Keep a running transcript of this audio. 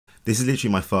This is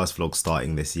literally my first vlog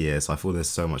starting this year, so I feel there's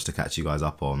so much to catch you guys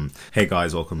up on. Hey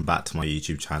guys, welcome back to my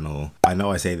YouTube channel. I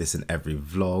know I say this in every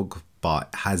vlog, but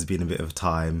it has been a bit of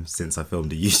time since I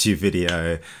filmed a YouTube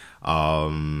video.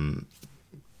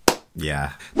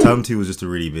 Yeah, term 2 was just a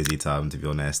really busy term, to be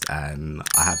honest, and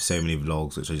I have so many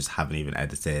vlogs which I just haven't even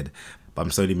edited, but I'm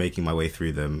slowly making my way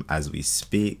through them as we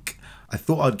speak. I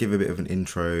thought I'd give a bit of an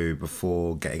intro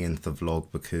before getting into the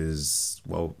vlog because,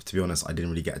 well, to be honest, I didn't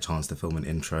really get a chance to film an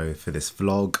intro for this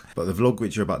vlog. But the vlog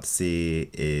which you're about to see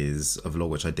is a vlog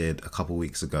which I did a couple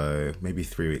weeks ago, maybe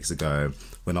 3 weeks ago,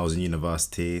 when I was in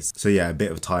university. So yeah, a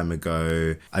bit of time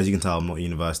ago. As you can tell, I'm not at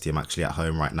university, I'm actually at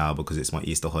home right now because it's my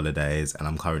Easter holidays and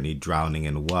I'm currently drowning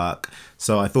in work.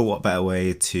 So I thought what better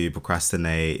way to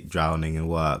procrastinate drowning in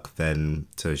work than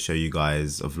to show you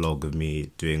guys a vlog of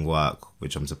me doing work,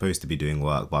 which I'm supposed to be doing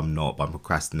work, but I'm not, but I'm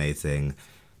procrastinating.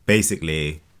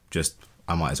 Basically, just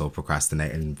I might as well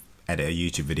procrastinate and edit a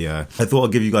YouTube video. I thought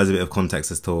I'd give you guys a bit of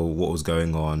context as to what was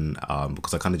going on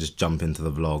because I kind of just jump into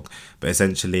the vlog. But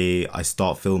essentially, I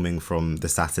start filming from the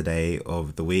Saturday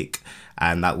of the week,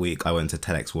 and that week I went to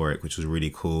TEDx Warwick, which was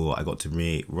really cool. I got to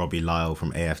meet Robbie Lyle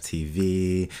from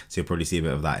AFTV, so you'll probably see a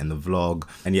bit of that in the vlog.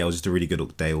 And yeah, it was just a really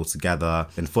good day altogether.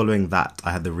 And following that,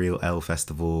 I had the Real Ale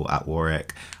Festival at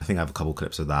Warwick. I think I have a couple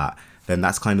clips of that. Then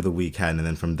that's kind of the weekend, and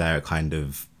then from there it kind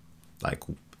of like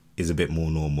is a bit more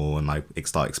normal, and like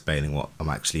start explaining what I'm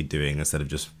actually doing instead of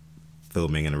just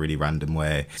filming in a really random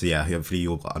way. So yeah, hopefully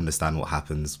you'll understand what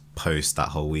happens post that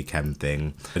whole weekend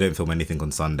thing. I don't film anything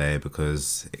on Sunday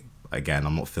because again,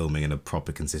 I'm not filming in a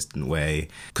proper consistent way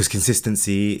because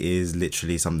consistency is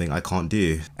literally something I can't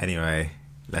do. Anyway,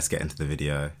 let's get into the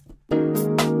video.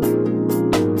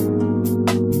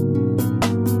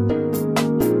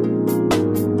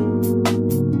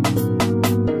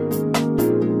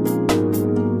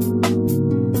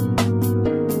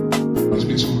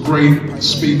 Great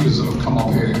speakers that have come up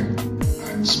here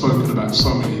and spoken about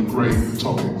so many great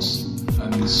topics,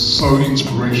 and it's so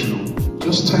inspirational.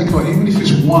 Just take away, even if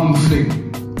it's one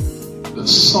thing that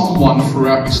someone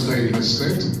throughout this day has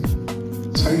said,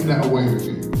 take that away with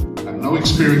you. I had no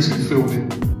experience in filming,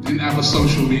 didn't have a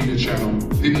social media channel,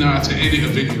 didn't know how to edit a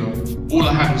video. All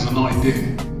I had was an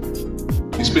idea.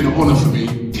 It's been an honour for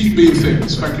me. Keep being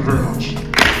famous. Thank you very much.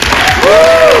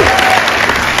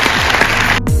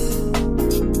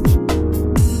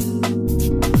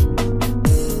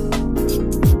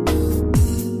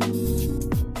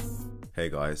 Hey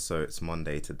guys, so it's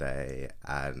Monday today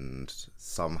and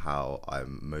somehow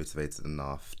I'm motivated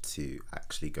enough to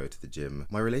actually go to the gym.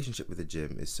 My relationship with the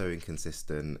gym is so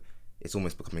inconsistent, it's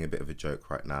almost becoming a bit of a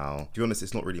joke right now. To be honest,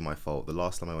 it's not really my fault. The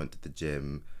last time I went to the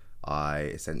gym, I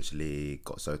essentially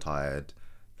got so tired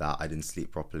that I didn't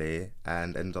sleep properly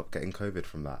and ended up getting COVID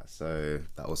from that. So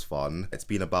that was fun. It's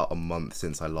been about a month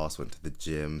since I last went to the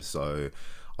gym, so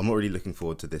I'm not really looking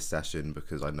forward to this session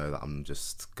because I know that I'm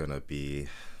just gonna be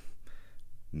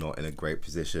not in a great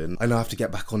position. I know I have to get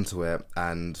back onto it,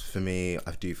 and for me,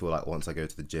 I do feel like once I go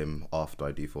to the gym after,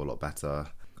 I do feel a lot better,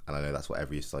 and I know that's what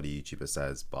every study YouTuber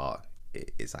says, but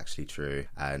it's actually true.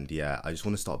 And yeah, I just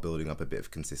want to start building up a bit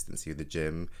of consistency with the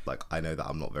gym. Like, I know that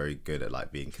I'm not very good at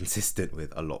like being consistent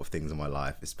with a lot of things in my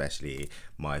life, especially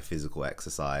my physical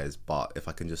exercise, but if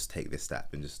I can just take this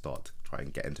step and just start to try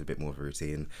and get into a bit more of a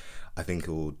routine, I think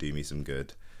it will do me some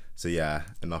good. So yeah,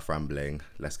 enough rambling,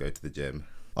 let's go to the gym.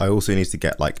 I also need to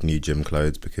get like new gym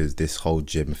clothes because this whole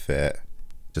gym fit,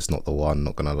 just not the one,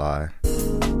 not gonna lie.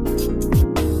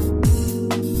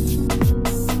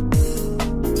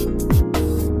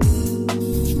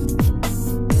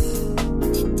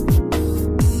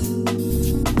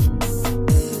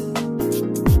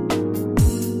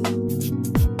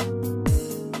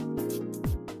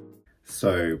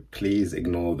 So please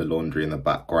ignore the laundry in the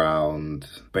background,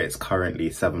 but it's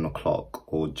currently 7 o'clock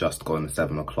or just gone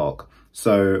 7 o'clock.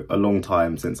 So a long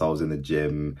time since I was in the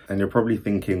gym, and you're probably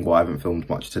thinking, well, I haven't filmed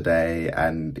much today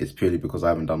and it's purely because I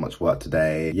haven't done much work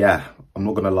today. Yeah, I'm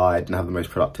not gonna lie, I didn't have the most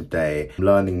productive day. I'm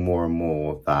learning more and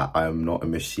more that I am not a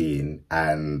machine,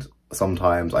 and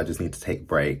sometimes I just need to take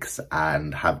breaks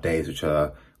and have days which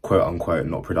are quote unquote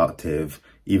not productive,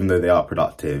 even though they are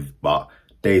productive, but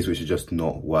days which are just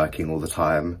not working all the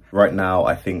time. Right now,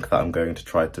 I think that I'm going to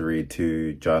try to read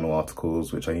 2 journal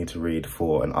articles, which I need to read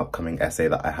for an upcoming essay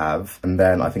that I have. And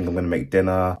then I think I'm gonna make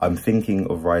dinner. I'm thinking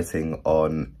of writing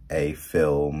on a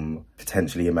film,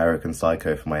 potentially American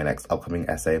Psycho, for my next upcoming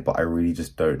essay, but I really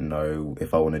just don't know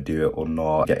if I wanna do it or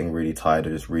not. Getting really tired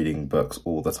of just reading books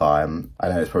all the time. I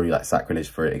know it's probably like sacrilege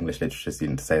for an English literature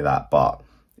student to say that, but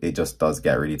it just does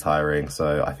get really tiring.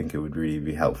 So I think it would really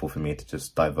be helpful for me to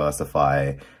just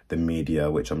diversify the media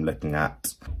which I'm looking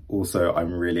at. Also,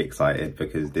 I'm really excited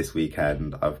because this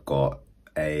weekend I've got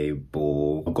a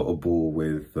ball. I've got a ball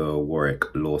with the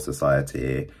Warwick Law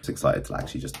Society. I'm just excited to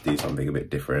actually just do something a bit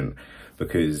different,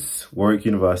 because Warwick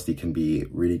University can be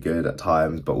really good at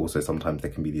times, but also sometimes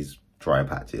there can be these dry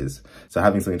patches. So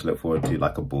having something to look forward to,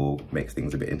 like a ball, makes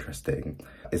things a bit interesting.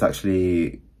 It's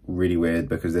actually really weird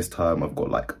because this term I've got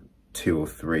like 2 or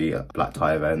 3 black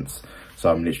tie events.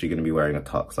 So I'm literally going to be wearing a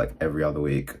tux like every other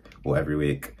week or every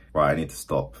week. Right, I need to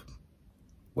stop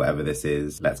whatever this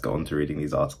is. Let's go on to reading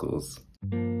these articles.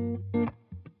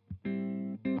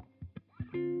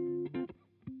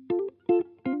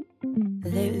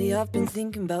 Lately I've been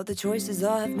thinking about the choices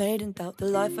I have made and doubt the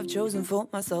life I've chosen for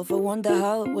myself. I wonder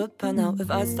how it would pan out if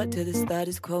I stuck to the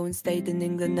status quo and stayed in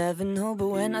England. Never know, but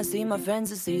when I see my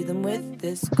friends, I see them with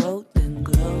this golden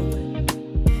glow.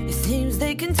 It seems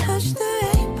they can touch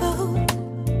the rainbow.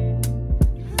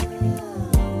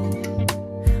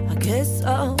 I guess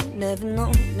I'll never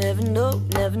know, never know,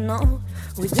 never know.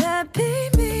 Would that be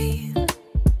me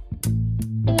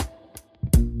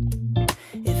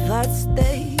if I'd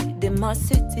stayed in my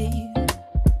city?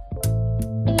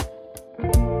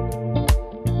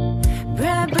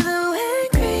 Red, blue and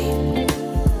green.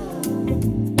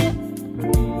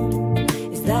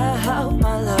 Is that how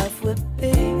my life would be?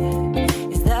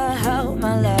 Is that how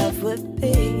my life would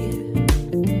be?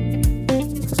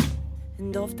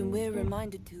 And often we're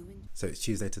reminded to. So it's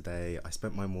Tuesday today. I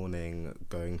spent my morning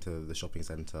going to the shopping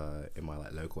centre in my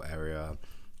local area,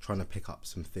 trying to pick up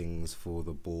some things for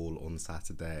the ball on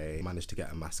Saturday. I managed to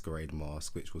get a masquerade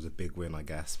mask, which was a big win, I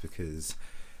guess, because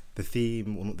the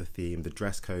theme, or not the theme, the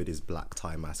dress code is black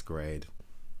tie masquerade.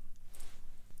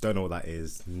 Don't know what that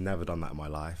is, never done that in my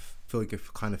life. I feel like I'm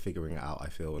kind of figuring it out, I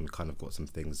feel, and kind of got some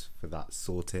things for that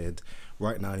sorted.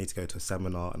 Right now I need to go to a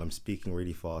seminar and I'm speaking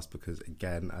really fast because,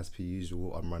 again, as per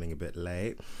usual, I'm running a bit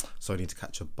late. So I need to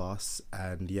catch a bus.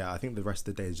 And yeah, I think the rest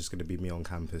of the day is just going to be me on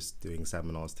campus doing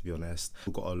seminars, to be honest.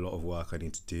 I've got a lot of work I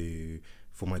need to do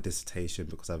for my dissertation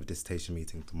because I have a dissertation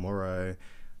meeting tomorrow.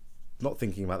 Not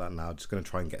thinking about that now, just going to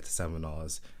try and get to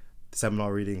seminars. The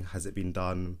seminar reading, has it been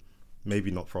done?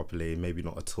 Maybe not properly, maybe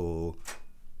not at all.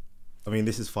 I mean,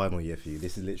 this is final year for you.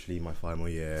 This is literally my final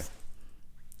year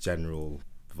general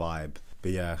vibe.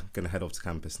 But yeah, gonna head off to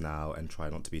campus now and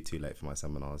try not to be too late for my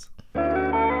seminars.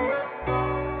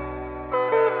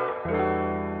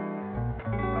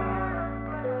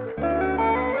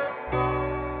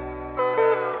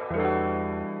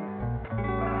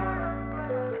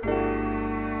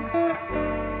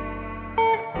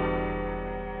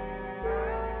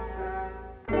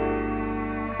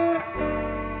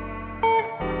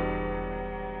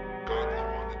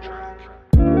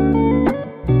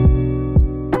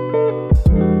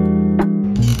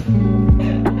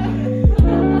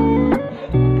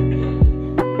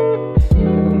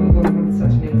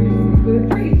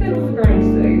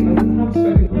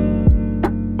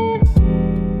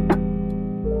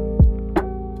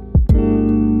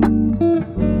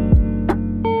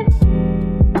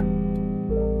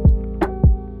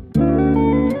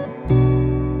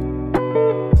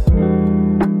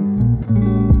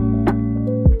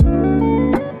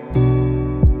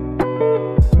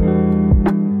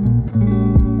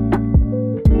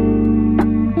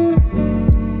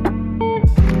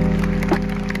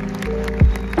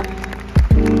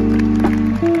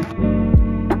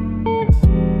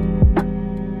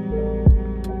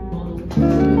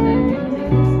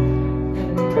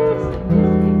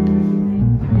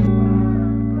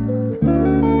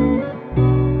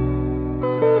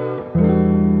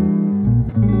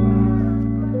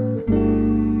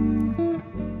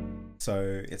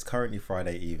 So it's currently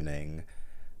Friday evening.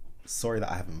 Sorry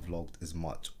that I haven't vlogged as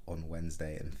much on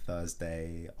Wednesday and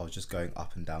Thursday. I was just going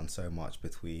up and down so much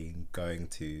between going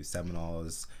to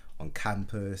seminars on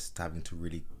campus to having to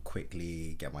really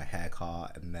quickly get my hair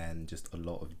cut, and then just a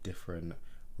lot of different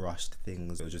rushed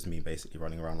things. It was just me basically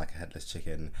running around like a headless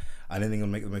chicken. I didn't think I'd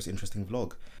make the most interesting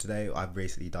vlog. Today I've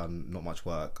basically done not much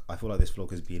work. I feel like this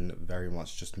vlog has been very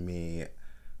much just me.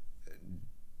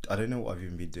 I don't know what I've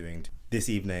even been doing. This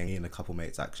evening, me and a couple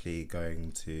mates actually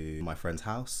going to my friend's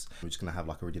house. We're just gonna have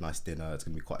like a really nice dinner. It's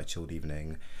gonna be quite a chilled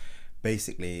evening.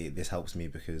 Basically, this helps me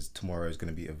because tomorrow is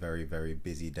gonna be a very, very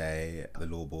busy day at the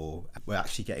Law Ball. We're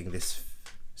actually getting this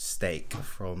steak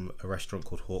from a restaurant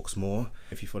called Hawksmoor.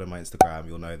 If you follow my Instagram,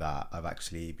 you'll know that I've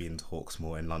actually been to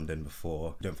Hawksmoor in London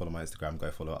before. If you don't follow my Instagram,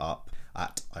 go follow it up.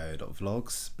 at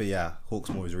io.vlogs. But yeah,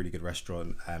 Hawksmoor is a really good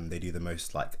restaurant, and they do the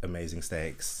most like amazing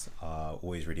steaks.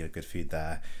 Always really good food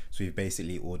there. So we've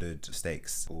basically ordered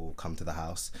steaks, all come to the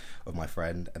house of my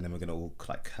friend, and then we're gonna all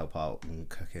like help out and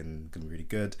cooking. Gonna be really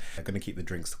good. I'm gonna keep the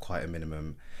drinks to quite a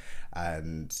minimum,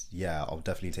 and yeah, I'll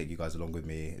definitely take you guys along with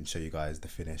me and show you guys the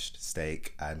finished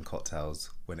steak and cocktails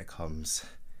when it comes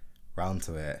round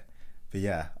to it. But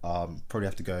yeah, probably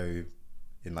have to go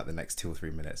in like the next 2 or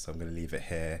 3 minutes, so I'm gonna leave it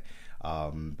here.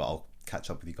 But I'll catch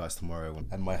up with you guys tomorrow,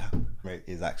 and my mate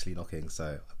is actually knocking,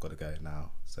 so I've got to go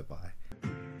now, so bye.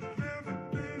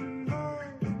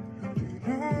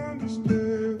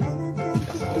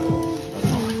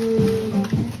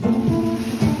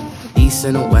 East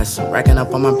and the west, I'm racking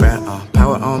up on my bread,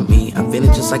 power on me, I'm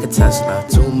feeling just like a Tesla.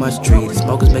 Too much tree, the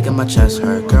smoke is making my chest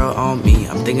hurt. Girl on me,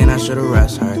 I'm thinking I should've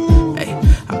rest her. Hey,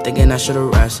 I'm thinking I should've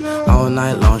rest all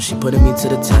night long, she putting me to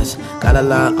the test. Got a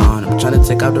lot on, I'm trying to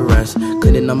take out the rest.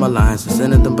 Cleaning up my lines, and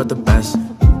sending them but the best.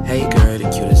 Hey girl, the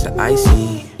cutest that I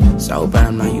see. So bad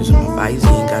I'm not using my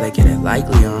Visine. Gotta get it like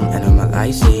Liam and I'm a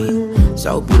Lysine.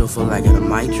 So beautiful, like it in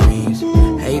my dreams.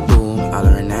 Hey boom,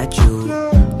 hollering at you.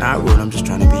 Not rude, I'm just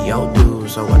trying to be your dude.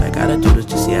 So what I gotta do is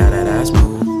just see how that ass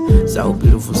move. So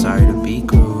beautiful, sorry to be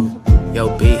crude.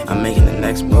 Yo B, I'm making the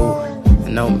next move.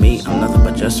 And no me, I'm nothing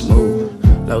but just smooth.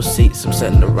 Low seats, I'm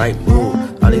setting the right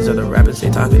mood. All these other rappers, they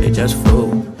talking, they just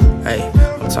fool. Hey,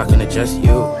 I'm talking to just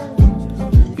you.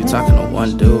 You talking to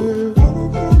one dude.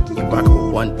 You rockin'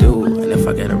 with one dude. And if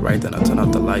I get it right, then I'll turn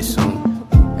off the lights soon.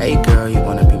 Hey girl, you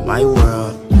wanna be my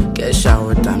world. Get a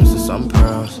shower, diamonds and some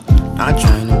pearls. Not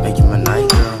trying to make you my night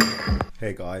girl.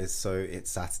 Hey guys, so it's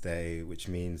Saturday, which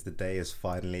means the day is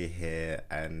finally here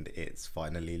and it's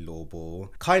finally law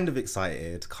ball. Kind of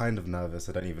excited, kind of nervous.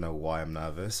 I don't even know why I'm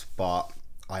nervous, but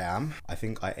I am. I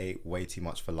think I ate way too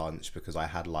much for lunch because I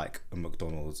had like a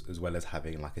McDonald's as well as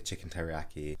having like a chicken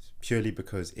teriyaki, purely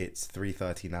because it's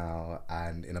 3:30 now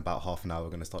and in about half an hour we're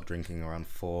going to start drinking around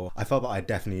 4. I felt that I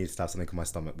definitely needed to have something in my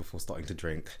stomach before starting to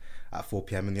drink at 4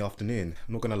 p.m. in the afternoon.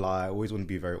 I'm not going to lie, I always want to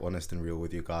be very honest and real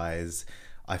with you guys.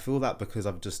 I feel that because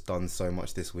I've just done so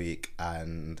much this week,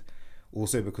 and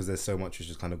also because there's so much which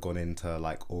has kind of gone into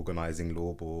like organising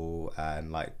law ball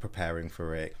and like preparing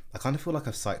for it, I kind of feel like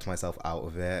I've psyched myself out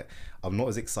of it. I'm not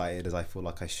as excited as I feel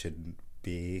like I should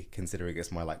be, considering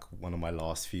it's my like one of my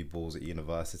last few balls at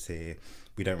university.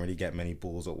 We don't really get many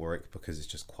balls at Warwick because it's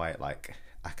just quite like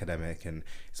academic and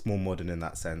it's more modern in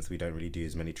that sense. We don't really do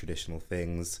as many traditional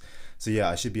things. So yeah,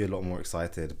 I should be a lot more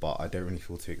excited, but I don't really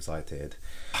feel too excited.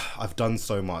 I've done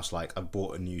so much, like I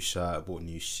bought a new shirt, I bought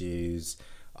new shoes.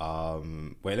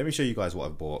 Wait, let me show you guys what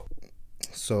I've bought.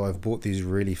 So I've bought these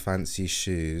really fancy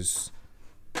shoes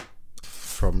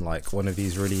from like one of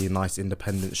these really nice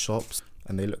independent shops,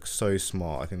 and they look so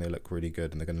smart. I think they look really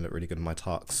good, and they're gonna look really good in my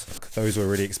tux. Those were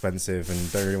really expensive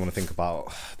and don't really want to think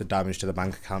about the damage to the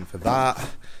bank account for that.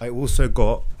 I also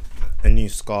got a new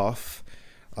scarf.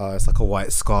 It's like a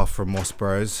white scarf from Moss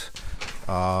Bros,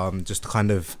 just to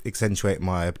kind of accentuate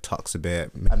my tux a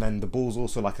bit. And then the ball's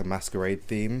also like a masquerade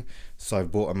theme, so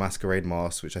I've bought a masquerade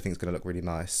mask which I think is going to look really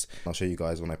nice. I'll show you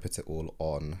guys when I put it all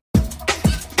on.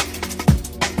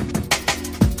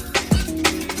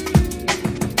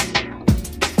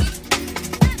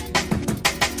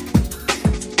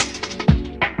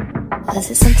 Was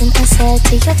it something I said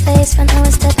to your face when I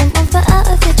was stepping 1 foot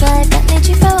out of your drive that made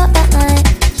you throw up that night?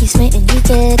 You smitten, you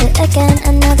did it again,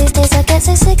 and now these days I get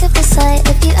so sick of the sight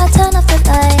of you. I turn off the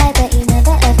light. I bet you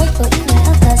never ever thought you met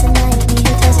a personality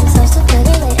who tells himself so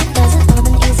clearly it doesn't more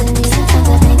than easily. Sometimes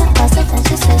I bring up past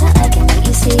adventures so that I can make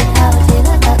you see how I feel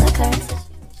about the current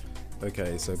situation.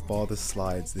 Okay, so bar the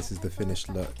slides, this is the finished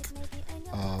look.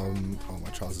 Oh, my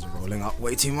trousers are rolling up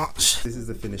way too much. This is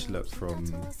the finished look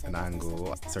from an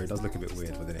angle. Sorry, it does look a bit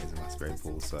weird, but then it is a masquerade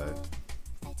ball, so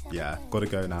yeah, gotta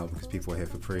go now because people are here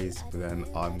for prees. But then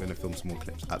I'm gonna film some more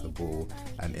clips at the ball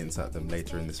and insert them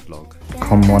later in this vlog.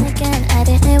 Come on. I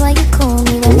don't know why you call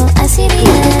me when I see the end.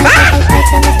 I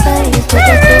wait on the phone, but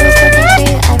the calls looking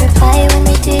through. I reply when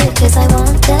they do, cause I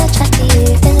want to chat to you.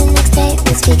 Then the next day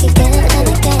we speak again and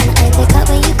again. I pick up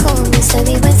when you call me, so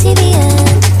we won't see the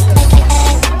end.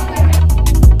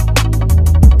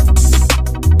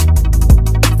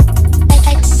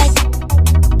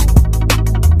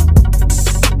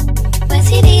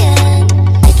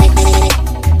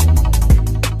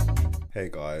 Hey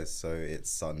guys, so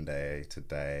it's Sunday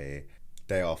today,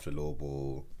 day after law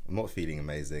ball. I'm not feeling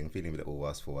amazing, feeling a little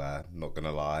worse for wear, not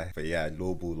gonna lie. But yeah,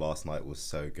 law ball last night was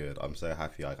so good. I'm so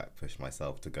happy I pushed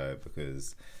myself to go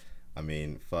because I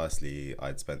mean, firstly,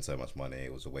 I'd spent so much money,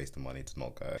 it was a waste of money to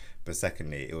not go. But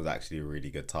secondly, it was actually a really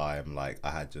good time. Like,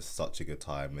 I had just such a good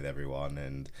time with everyone,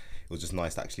 and it was just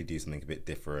nice to actually do something a bit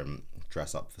different,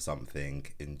 dress up for something,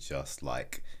 and just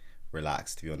like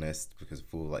relax, to be honest, because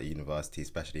for like university,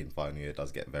 especially in final year, it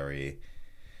does get very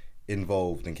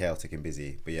involved and chaotic and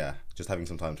busy. But yeah, just having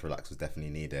some time to relax was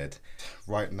definitely needed.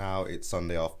 Right now, it's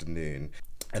Sunday afternoon,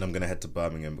 and I'm gonna head to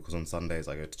Birmingham because on Sundays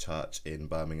I go to church in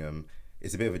Birmingham.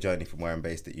 It's a bit of a journey from where I'm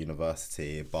based at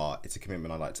university, but it's a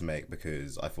commitment I like to make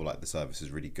because I feel like the service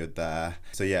is really good there.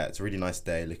 So yeah, it's a really nice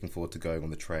day. Looking forward to going on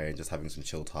the train, just having some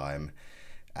chill time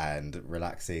and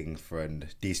relaxing and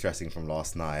de-stressing from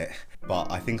last night.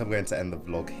 But I think I'm going to end the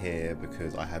vlog here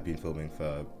because I have been filming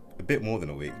for a bit more than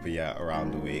a week, but yeah,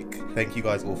 around a week. Thank you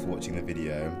guys all for watching the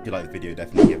video. If you like the video,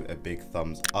 definitely give it a big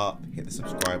thumbs up, hit the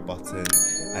subscribe button,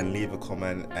 and leave a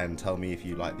comment and tell me if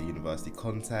you like the university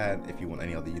content, if you want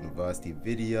any other university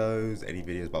videos, any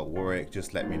videos about Warwick,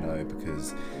 just let me know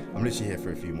because I'm literally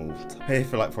here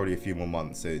for like probably a few more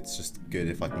months, so it's just good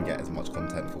if I can get as much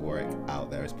content for Warwick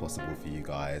out there as possible for you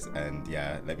guys. And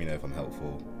yeah, let me know if I'm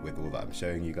helpful with all that I'm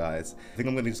showing you guys. I think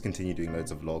I'm going to just continue doing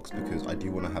loads of vlogs because I do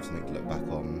want to have something to look back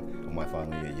on my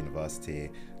final year at university.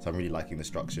 So I'm really liking the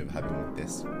structure of having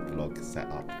this vlog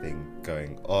setup thing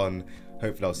going on.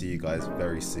 Hopefully I'll see you guys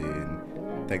very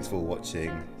soon. Thanks for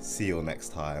watching. See you all next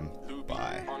time.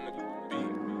 Bye.